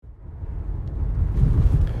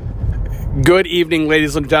Good evening,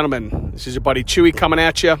 ladies and gentlemen. This is your buddy Chewie coming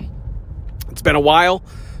at you. It's been a while.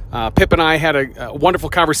 Pip and I had a wonderful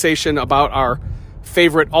conversation about our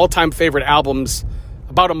all-time favorite albums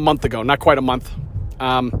about a month ago, not quite a month,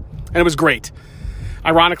 and it was great.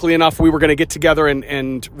 Ironically enough, we were going to get together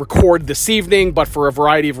and record this evening, but for a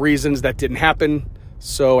variety of reasons that didn't happen.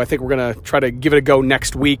 So I think we're going to try to give it a go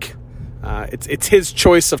next week. It's his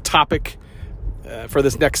choice of topic for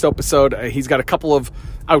this next episode. He's got a couple of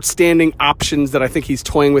outstanding options that I think he's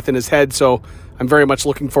toying with in his head, so I'm very much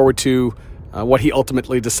looking forward to what he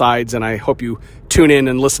ultimately decides, and I hope you tune in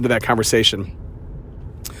and listen to that conversation.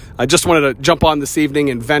 I just wanted to jump on this evening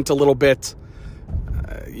and vent a little bit.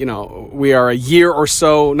 We are a year or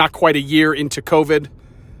so, not quite a year into COVID.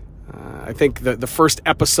 I think the first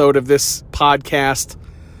episode of this podcast,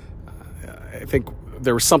 I think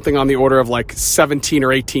there was something on the order of like 17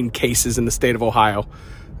 or 18 cases in the state of Ohio.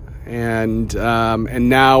 And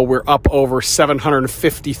now we're up over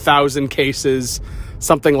 750,000 cases,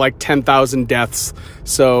 something like 10,000 deaths.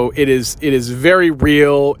 So it is very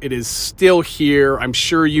real. It is still here. I'm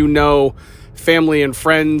sure you know family and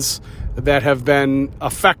friends that have been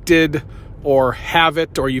affected or have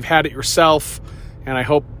it, or you've had it yourself. And I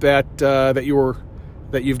hope that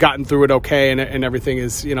you've gotten through it okay, and everything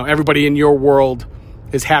is, everybody in your world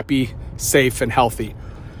is happy, safe, and healthy.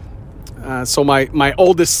 So my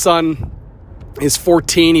oldest son is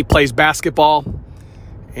 14. He plays basketball,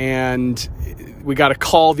 and we got a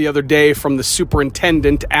call the other day from the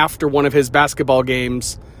superintendent after one of his basketball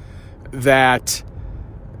games that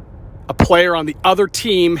a player on the other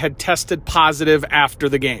team had tested positive after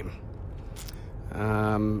the game.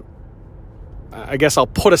 I guess I'll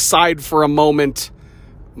put aside for a moment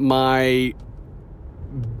my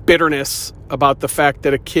bitterness about the fact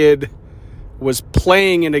that a kid was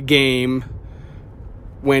playing in a game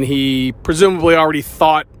when he presumably already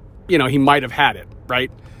thought, he might have had it,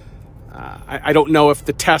 right? I don't know if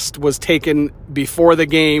the test was taken before the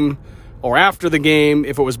game or after the game.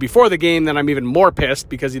 If it was before the game, then I'm even more pissed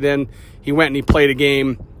because he went and he played a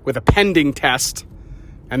game with a pending test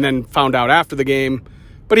and then found out after the game.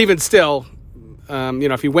 But even still,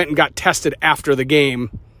 if he went and got tested after the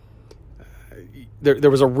game,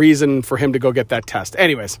 there was a reason for him to go get that test.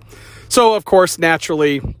 Anyways, so of course,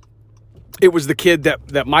 naturally, it was the kid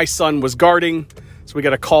that my son was guarding. So we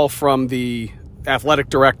got a call from the athletic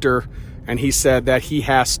director, and he said that he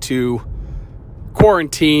has to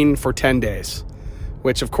quarantine for 10 days,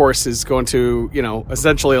 which of course is going to,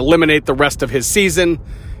 essentially eliminate the rest of his season.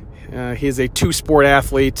 He's a two-sport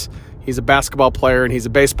athlete. He's a basketball player and he's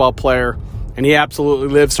a baseball player, and he absolutely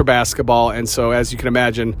lives for basketball. And so, as you can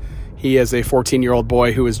imagine, he is a 14-year-old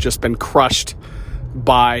boy who has just been crushed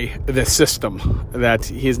by the system that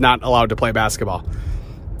he's not allowed to play basketball.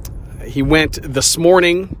 He went this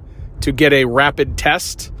morning to get a rapid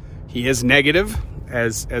test. He is negative,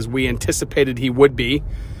 as we anticipated he would be,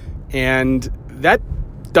 and that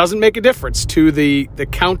doesn't make a difference to the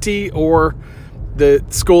county or the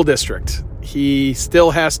school district. He still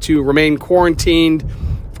has to remain quarantined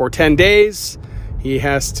for 10 days. He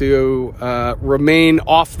has to remain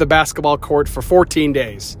off the basketball court for 14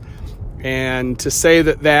 days. And to say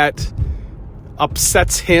that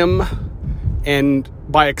upsets him, and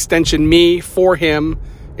by extension me, for him,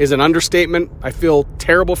 is an understatement. I feel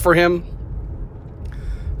terrible for him.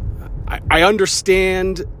 I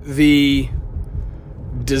understand the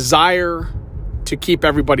desire to keep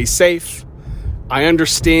everybody safe. I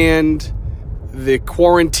understand the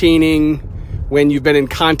quarantining when you've been in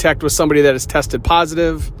contact with somebody that has tested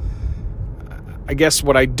positive. I guess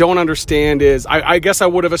what I don't understand is, I guess I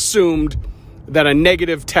would have assumed that a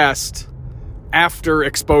negative test after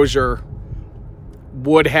exposure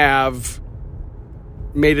would have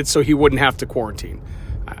made it so he wouldn't have to quarantine.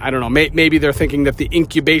 I don't know. Maybe they're thinking that the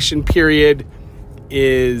incubation period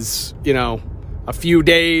is, a few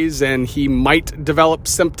days and he might develop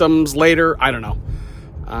symptoms later. I don't know.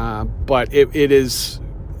 But this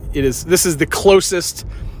is the closest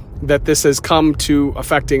that this has come to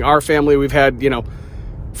affecting our family. We've had,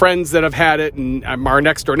 friends that have had it, and our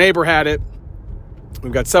next door neighbor had it.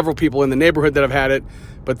 We've got several people in the neighborhood that have had it,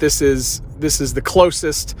 but this is the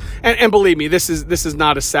closest. And believe me, this is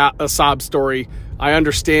not a sob story. I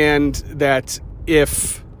understand that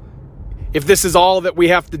if this is all that we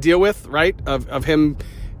have to deal with, right, of him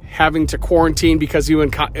having to quarantine because he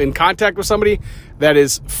was in contact with somebody, that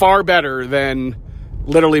is far better than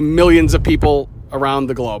literally millions of people around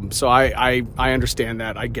the globe. So I understand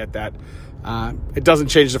that. I get that. It doesn't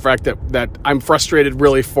change the fact that I'm frustrated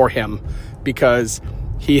really for him, because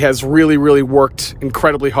he has really, really worked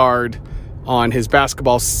incredibly hard on his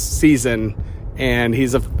basketball season, and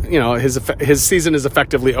his season is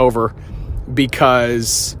effectively over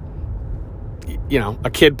because a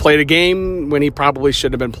kid played a game when he probably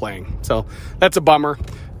shouldn't have been playing. So that's a bummer.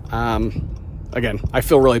 Again, I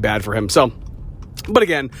feel really bad for him. So, but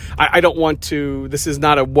again, I don't want to. This is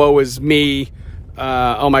not a woe is me.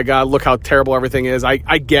 Oh my God, look how terrible everything is.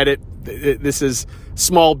 I get it. This is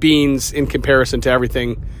small beans in comparison to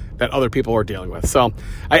everything that other people are dealing with. So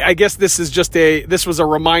I guess this was a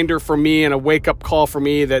reminder for me and a wake up call for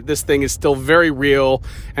me that this thing is still very real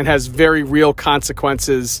and has very real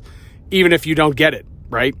consequences, even if you don't get it,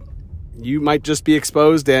 right? You might just be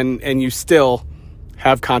exposed and you still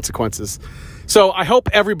have consequences. So I hope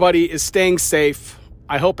everybody is staying safe.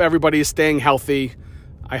 I hope everybody is staying healthy.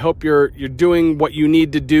 I hope you're doing what you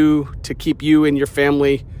need to do to keep you and your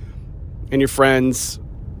family and your friends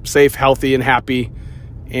safe, healthy, and happy.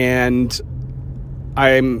 And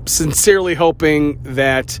I'm sincerely hoping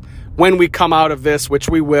that when we come out of this, which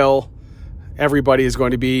we will, everybody is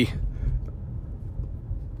going to be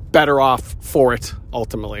better off for it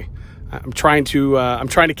ultimately. I'm trying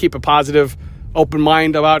to keep a positive, open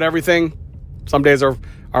mind about everything. Some days are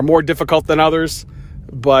more difficult than others,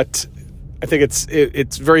 but I think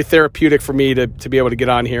it's very therapeutic for me to be able to get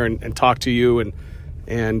on here and talk to you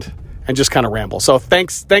and just kind of ramble. So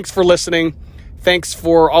thanks for listening. Thanks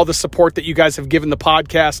for all the support that you guys have given the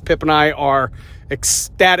podcast. Pip and I are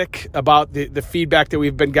ecstatic about the feedback that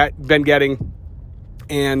we've been getting.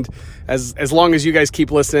 And as long as you guys keep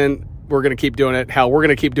listening, we're going to keep doing it. Hell, we're going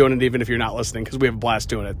to keep doing it even if you're not listening because we have a blast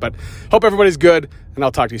doing it. But hope everybody's good, and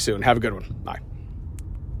I'll talk to you soon. Have a good one. Bye.